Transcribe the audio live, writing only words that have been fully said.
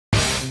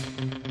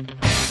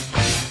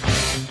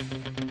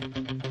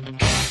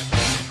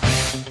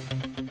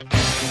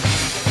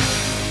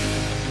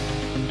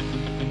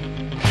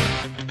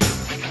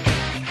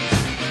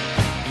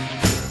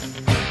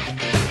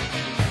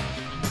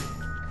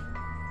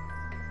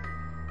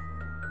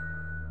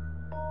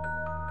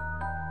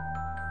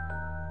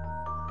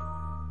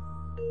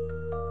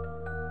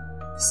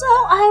So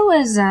I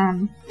was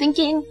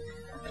thinking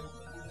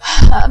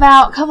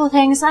about a couple of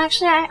things.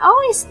 Actually, I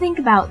always think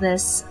about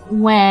this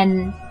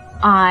when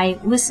I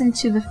listen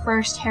to the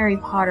first Harry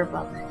Potter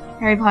book,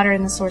 Harry Potter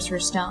and the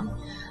Sorcerer's Stone.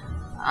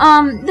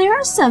 There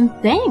are some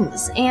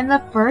things in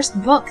the first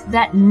book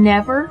that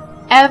never,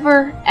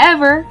 ever,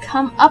 ever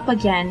come up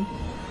again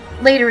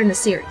later in the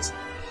series.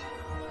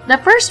 The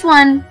first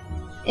one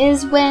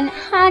is when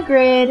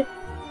Hagrid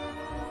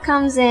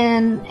comes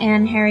in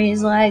and Harry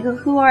is like,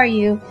 "Who are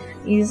you?"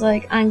 He's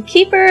like, "I'm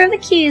Keeper of the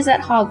Keys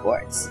at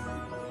Hogwarts."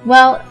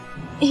 Well,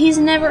 he's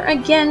never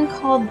again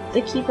called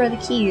the Keeper of the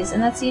Keys,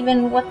 and that's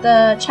even what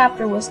the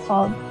chapter was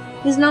called.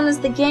 He's known as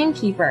the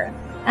Gamekeeper.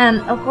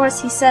 And of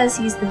course he says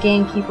he's the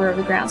Gamekeeper of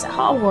the grounds at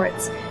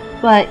Hogwarts,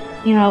 but,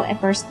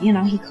 at first,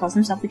 he calls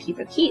himself the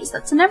Keeper of the Keys.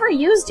 That's never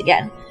used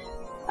again.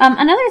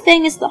 Another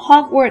thing is the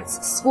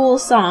Hogwarts school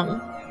song.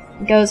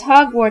 It goes,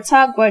 "Hogwarts,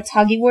 Hogwarts,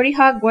 Hoggy-Warty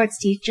Hogwarts,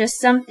 teach us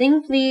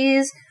something,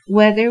 please.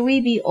 Whether we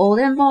be old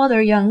and bald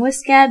or young with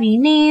scabby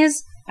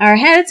knees, our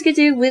heads could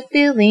do with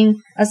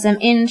filling of some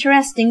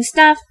interesting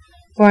stuff.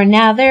 For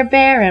now they're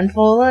bare and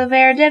full of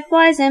air, dead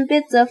flies and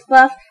bits of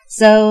fluff.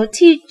 So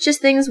teach us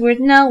things worth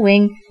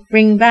knowing,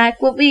 bring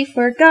back what we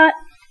forgot.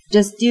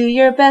 Just do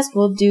your best,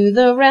 we'll do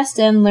the rest,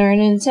 and learn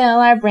until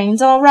our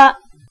brains all rot."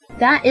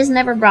 That is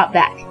never brought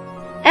back.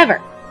 Ever.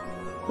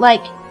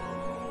 Like,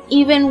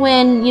 even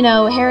when,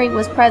 Harry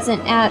was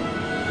present at,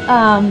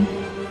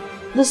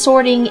 the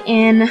sorting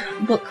in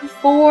book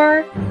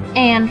 4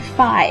 and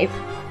 5,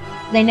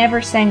 they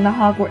never sang the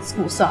Hogwarts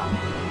school song.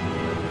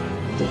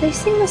 Did they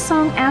sing the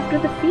song after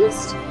the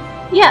feast?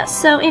 Yes,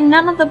 so in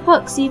none of the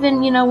books,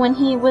 even, when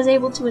he was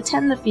able to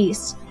attend the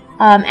feast,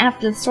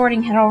 after the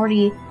sorting had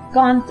already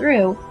gone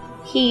through,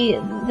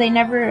 they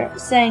never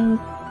sang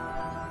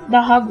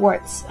the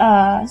Hogwarts,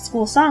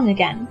 school song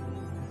again.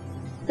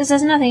 This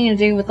has nothing to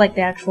do with, the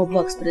actual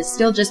books, but it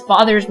still just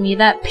bothers me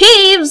that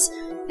Peeves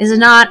is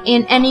not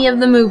in any of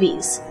the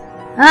movies.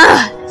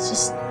 It's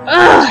just,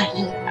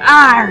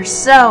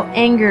 so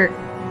anger.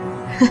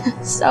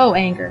 So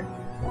anger.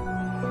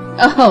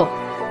 Oh,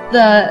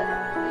 the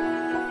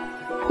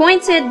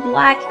pointed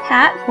black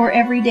hat for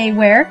everyday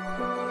wear.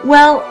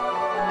 Well,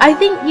 I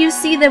think you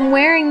see them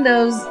wearing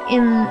those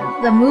in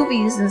the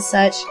movies and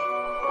such,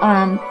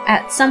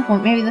 at some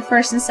point. Maybe the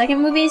first and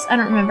second movies? I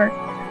don't remember.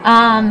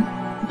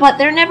 But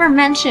they're never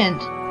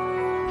mentioned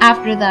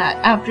after that,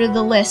 after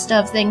the list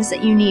of things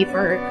that you need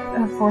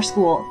for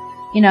school.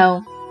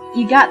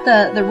 You got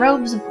the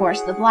robes, of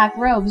course, the black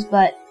robes,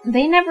 but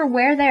they never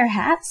wear their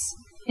hats.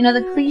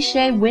 The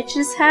cliche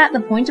witch's hat, the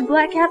pointed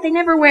black hat, they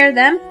never wear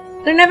them.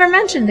 They're never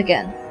mentioned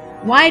again.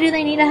 Why do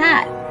they need a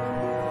hat?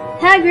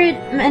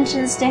 Hagrid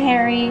mentions to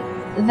Harry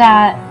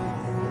that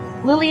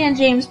Lily and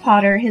James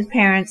Potter, his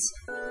parents,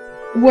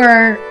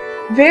 were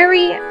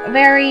very,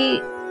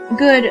 very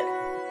good,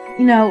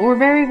 were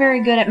very,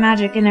 very good at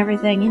magic and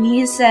everything, and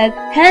he said,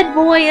 "Head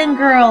boy and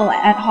girl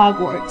at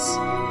Hogwarts."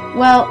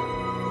 Well,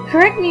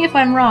 correct me if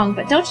I'm wrong,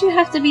 but don't you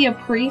have to be a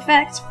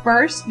prefect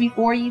first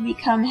before you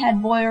become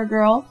head boy or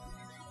girl?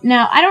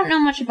 Now, I don't know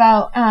much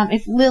about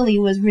if Lily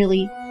was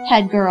really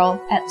head girl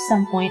at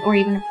some point, or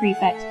even a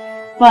prefect,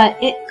 but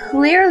it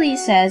clearly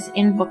says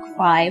in Book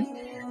 5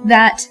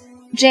 that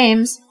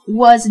James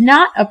was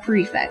not a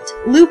prefect.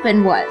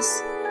 Lupin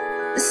was.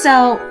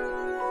 So,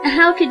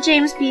 how could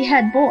James be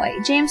head boy?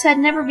 James had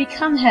never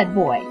become head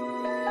boy.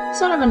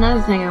 Sort of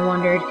another thing I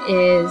wondered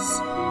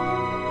is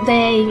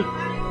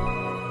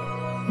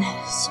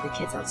stupid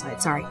kids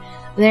outside, sorry.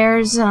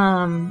 There's,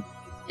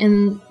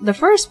 in the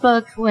first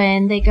book,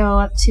 when they go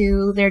up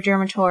to their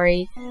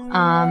dormitory,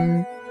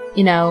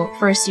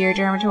 first year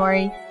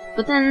dormitory,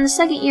 but then the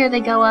second year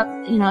they go up,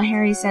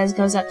 Harry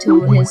goes up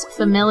to his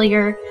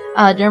familiar,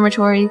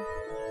 dormitory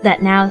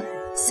that now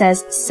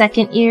says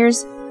second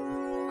years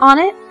on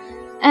it.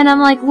 And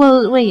I'm like,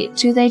 well, wait,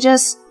 do they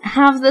just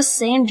have the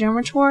same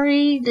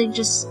dormitory? They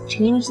just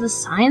change the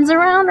signs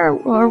around,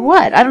 or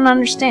what? I don't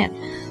understand.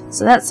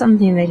 So that's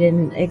something they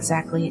didn't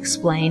exactly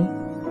explain.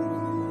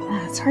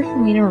 It's hard for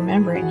me to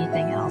remember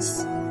anything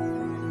else.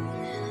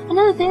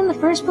 Another thing in the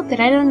first book that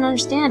I don't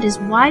understand is,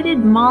 why did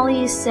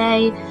Molly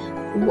say,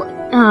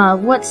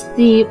 what's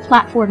the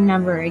platform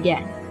number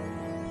again?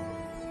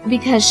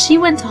 Because she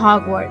went to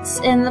Hogwarts,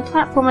 and the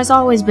platform has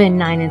always been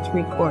 9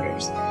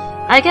 3/4.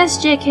 I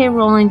guess J.K.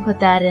 Rowling put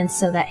that in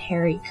so that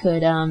Harry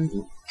could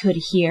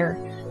hear,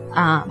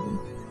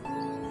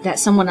 that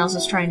someone else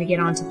is trying to get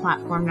onto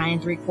platform 9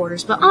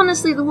 3/4. But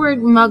honestly, the word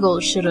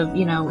muggle should have,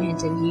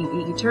 hinted.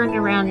 He turned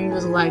around and he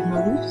was like,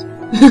 muggles?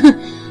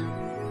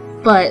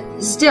 But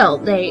still,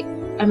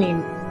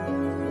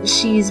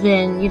 she's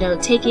been,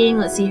 taking,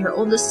 let's see, her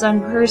oldest son,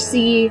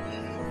 Percy,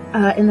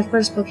 in the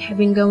first book had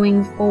been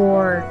going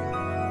for,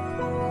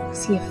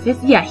 is he a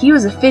fifth? Yeah, he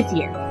was a 5th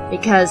year,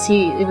 because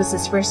it was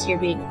his first year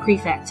being a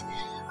prefect.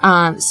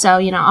 So,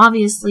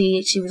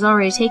 obviously, she was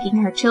already taking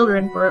her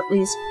children for at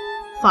least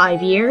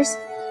 5 years.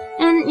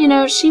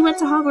 And, she went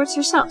to Hogwarts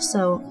herself,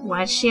 so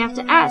why does she have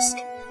to ask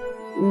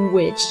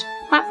which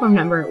platform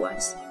number it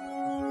was?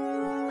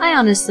 I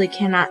honestly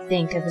cannot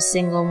think of a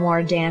single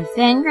more damn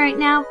thing right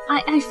now.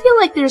 I feel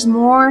like there's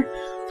more.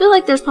 I feel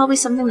like there's probably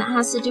something that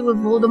has to do with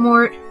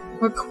Voldemort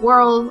or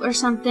Quirrell or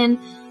something,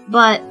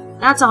 but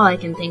that's all I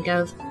can think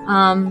of.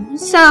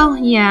 So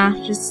yeah,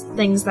 just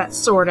things that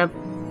sort of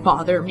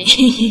bother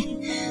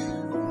me.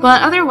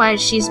 But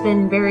otherwise, she's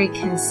been very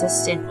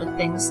consistent with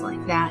things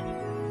like that.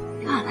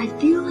 God, I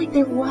feel like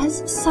there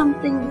was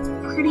something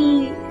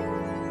pretty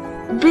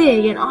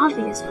big and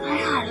obvious, but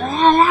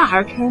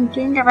I can't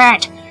think of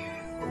it.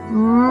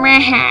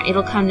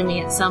 It'll come to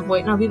me at some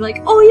point, and I'll be like,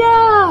 oh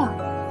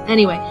yeah!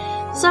 Anyway,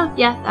 so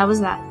yeah, that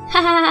was that.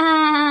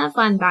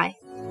 Fun, bye.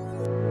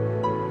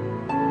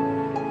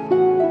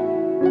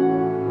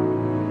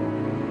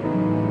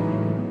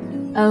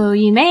 Oh,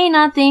 you may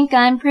not think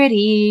I'm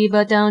pretty,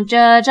 but don't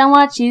judge on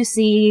what you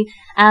see.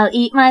 I'll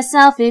eat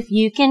myself if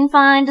you can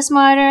find a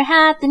smarter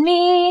hat than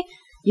me.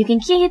 You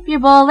can keep your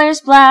bowlers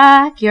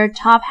black, your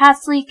top hat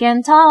sleek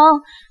and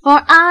tall,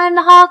 for I'm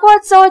the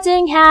Hogwarts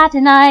sorting hat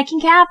and I can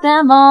cap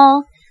them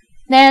all.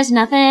 There's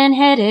nothing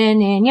hidden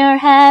in your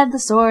head the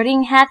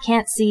sorting hat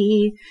can't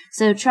see,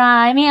 so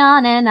try me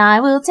on and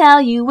I will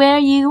tell you where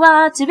you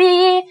ought to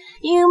be.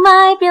 You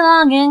might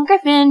belong in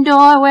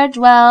Gryffindor, where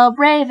dwell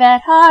brave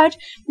at heart.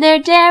 Their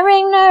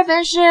daring, nerve,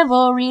 and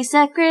chivalry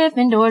set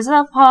Gryffindors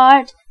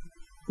apart.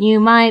 You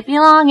might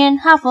belong in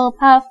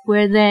Hufflepuff,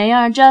 where they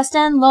are just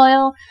and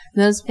loyal.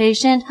 Those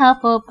patient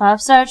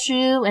Hufflepuffs are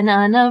true and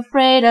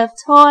unafraid of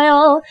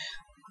toil.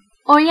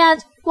 Or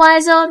yet,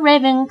 wise old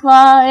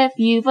Ravenclaw, if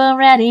you've a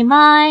ready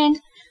mind,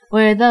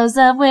 where those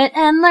of wit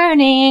and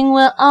learning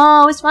will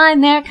always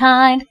find their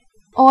kind.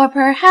 Or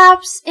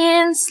perhaps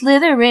in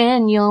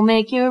Slytherin you'll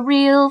make your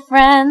real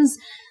friends.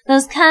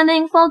 Those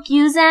cunning folk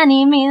use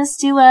any means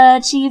to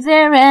achieve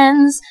their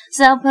ends.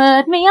 So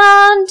put me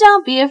on,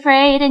 don't be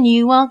afraid, and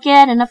you won't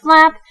get in a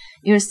flap.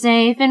 You're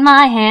safe in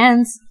my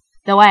hands,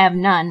 though I have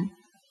none,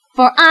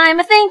 for I'm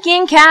a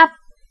thinking cap.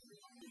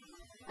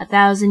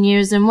 1,000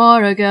 years or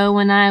more ago,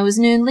 when I was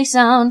newly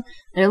sown,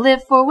 there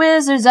lived 4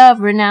 wizards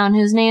of renown,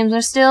 whose names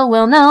are still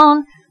well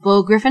known.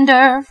 Bold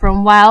Gryffindor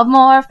from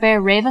Wildmoor,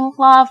 fair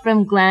Ravenclaw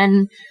from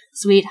Glen,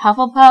 sweet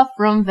Hufflepuff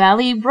from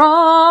Valley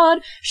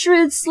Broad,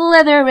 shrewd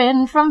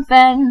Slytherin from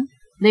Fen.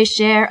 They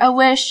share a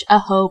wish, a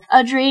hope,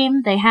 a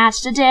dream, they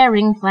hatched a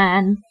daring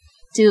plan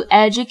to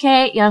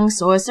educate young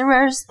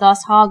sorcerers,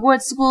 thus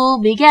Hogwarts School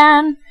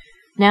began.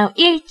 Now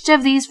each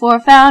of these 4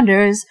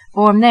 founders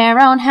formed their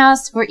own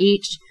house, for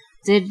each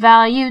did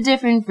value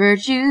different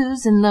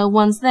virtues in the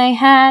ones they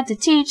had to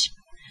teach.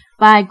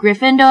 By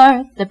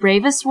Gryffindor the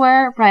bravest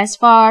were, prized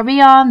far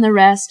beyond the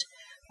rest,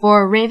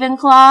 for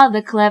Ravenclaw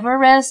the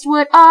cleverest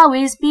would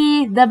always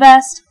be the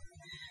best.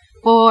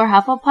 For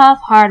Hufflepuff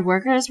hard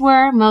workers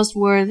were most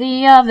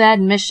worthy of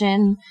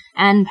admission,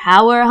 and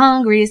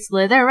power-hungry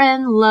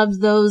Slytherin loved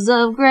those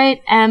of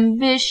great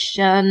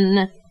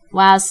ambition.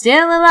 While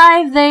still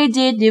alive they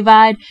did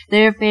divide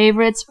their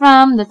favorites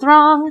from the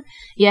throng,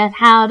 yet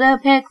how to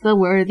pick the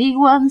worthy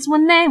ones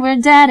when they were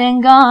dead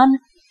and gone?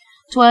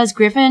 'Twas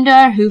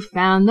Gryffindor who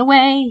found the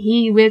way,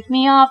 he whipped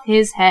me off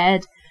his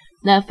head.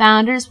 The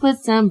founders put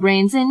some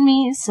brains in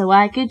me, so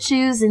I could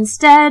choose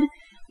instead.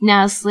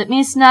 Now slip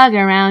me snug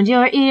around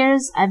your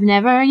ears, I've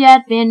never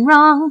yet been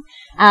wrong.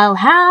 I'll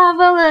have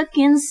a look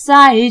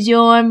inside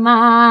your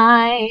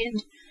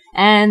mind,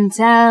 and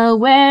tell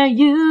where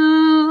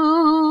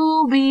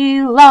you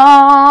belong.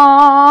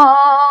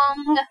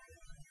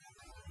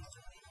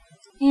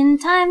 In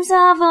times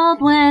of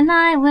old, when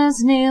I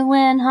was new,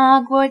 when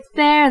Hogwarts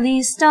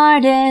barely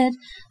started,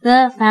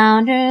 the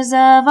founders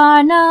of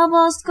our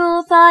noble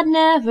school thought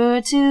never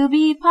to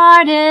be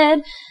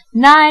parted.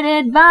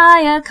 Guided by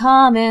a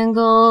common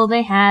goal,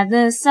 they had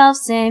the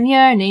self-same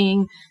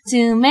yearning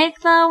to make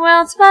the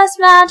world's best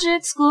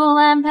magic school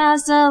and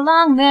pass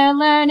along their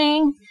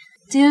learning.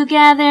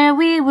 Together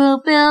we will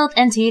build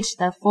and teach,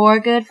 the 4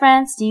 good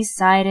friends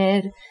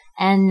decided,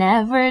 and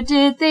never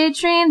did they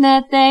dream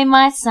that they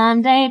might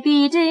someday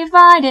be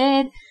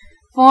divided.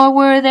 For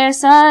were there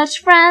such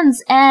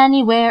friends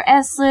anywhere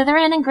as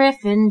Slytherin and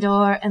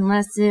Gryffindor,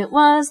 unless it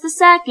was the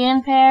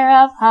second pair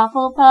of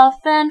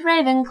Hufflepuff and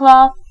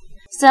Ravenclaw?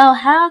 So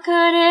how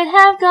could it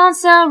have gone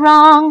so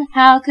wrong?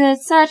 How could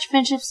such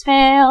friendships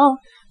fail?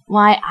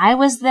 Why, I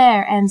was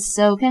there, and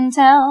so can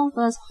tell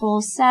the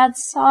whole sad,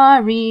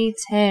 sorry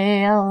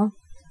tale.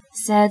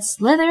 Said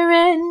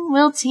Slytherin,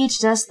 we'll teach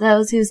just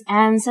those whose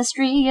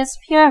ancestry is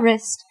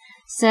purest.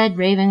 Said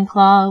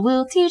Ravenclaw,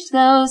 we'll teach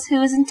those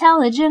whose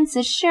intelligence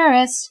is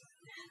surest.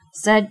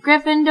 Said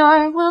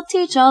Gryffindor, we'll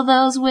teach all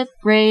those with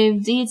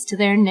brave deeds to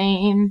their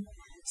name.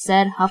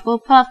 Said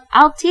Hufflepuff,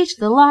 I'll teach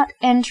the lot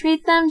and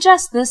treat them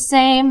just the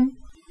same.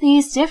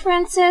 These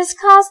differences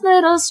caused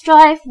little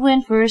strife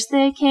when first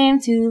they came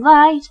to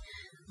light,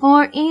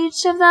 for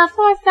each of the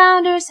 4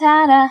 founders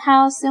had a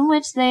house in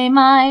which they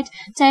might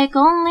take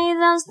only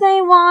those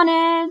they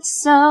wanted.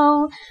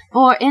 So,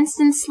 for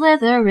instance,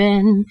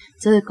 Slytherin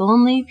took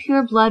only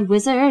pure-blood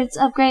wizards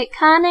of great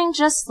cunning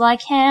just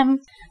like him,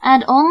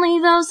 and only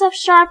those of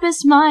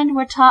sharpest mind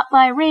were taught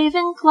by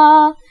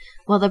Ravenclaw,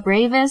 while the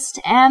bravest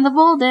and the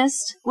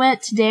boldest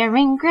went to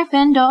daring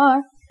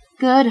Gryffindor.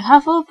 Good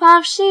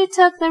Hufflepuff, she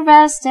took the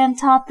rest and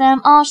taught them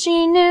all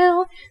she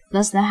knew.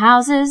 Thus the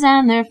houses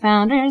and their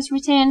founders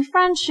retained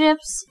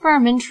friendships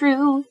firm and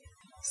true.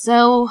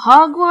 So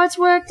Hogwarts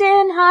worked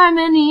in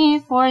harmony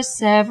for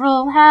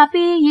several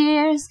happy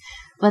years,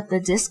 but the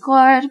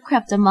discord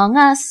crept among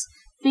us,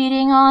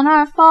 feeding on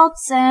our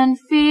faults and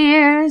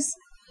fears.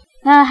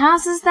 The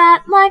houses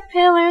that, like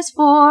pillars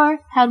four,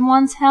 had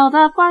once held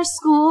up our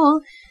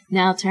school,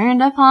 now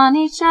turned upon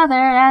each other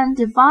and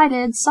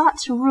divided sought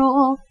to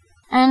rule.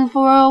 And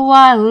for a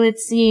while it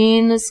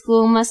seemed the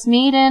school must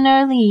meet an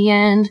early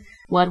end,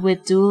 what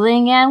with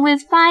dueling and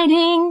with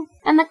fighting,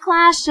 and the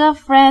clash of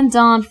friend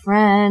on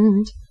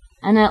friend.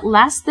 And at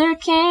last there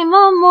came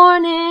a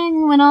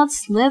morning when old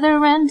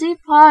Slytherin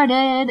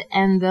departed,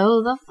 and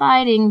though the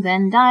fighting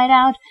then died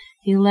out,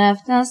 he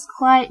left us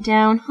quite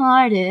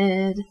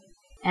downhearted.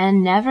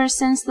 And never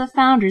since the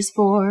founders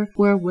four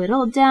were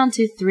whittled down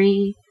to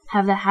 3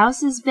 have the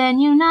houses been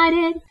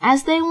united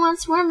as they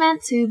once were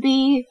meant to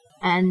be.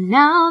 And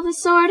now the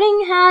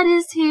sorting hat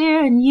is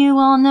here, and you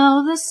all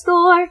know the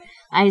score.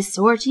 I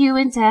sort you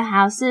into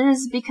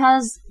houses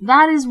because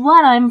that is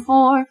what I'm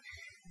for.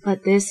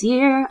 But this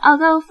year I'll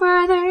go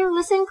further,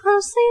 listen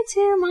closely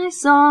to my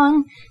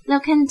song. Though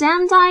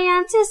condemned I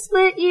am to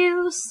split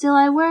you, still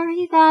I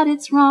worry that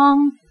it's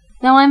wrong.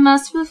 Though I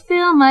must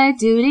fulfill my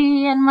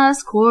duty and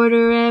must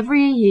quarter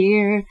every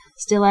year,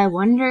 still I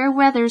wonder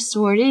whether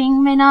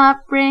sorting may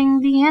not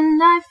bring the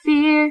end I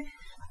fear.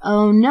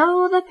 Oh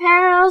no, the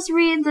perils,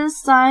 read the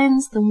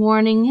signs, the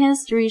warning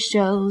history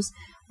shows,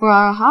 for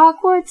our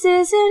Hogwarts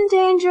is in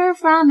danger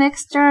from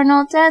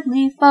external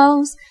deadly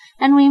foes,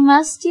 and we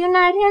must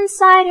unite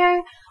inside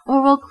her,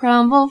 or we'll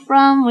crumble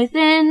from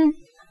within.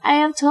 I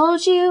have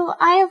told you,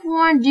 I have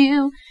warned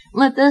you,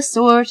 let the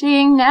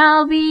sorting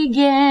now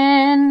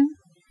begin.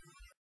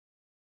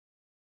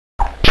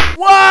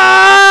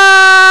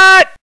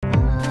 What?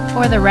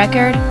 For the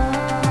record,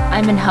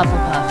 I'm in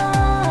Hufflepuff.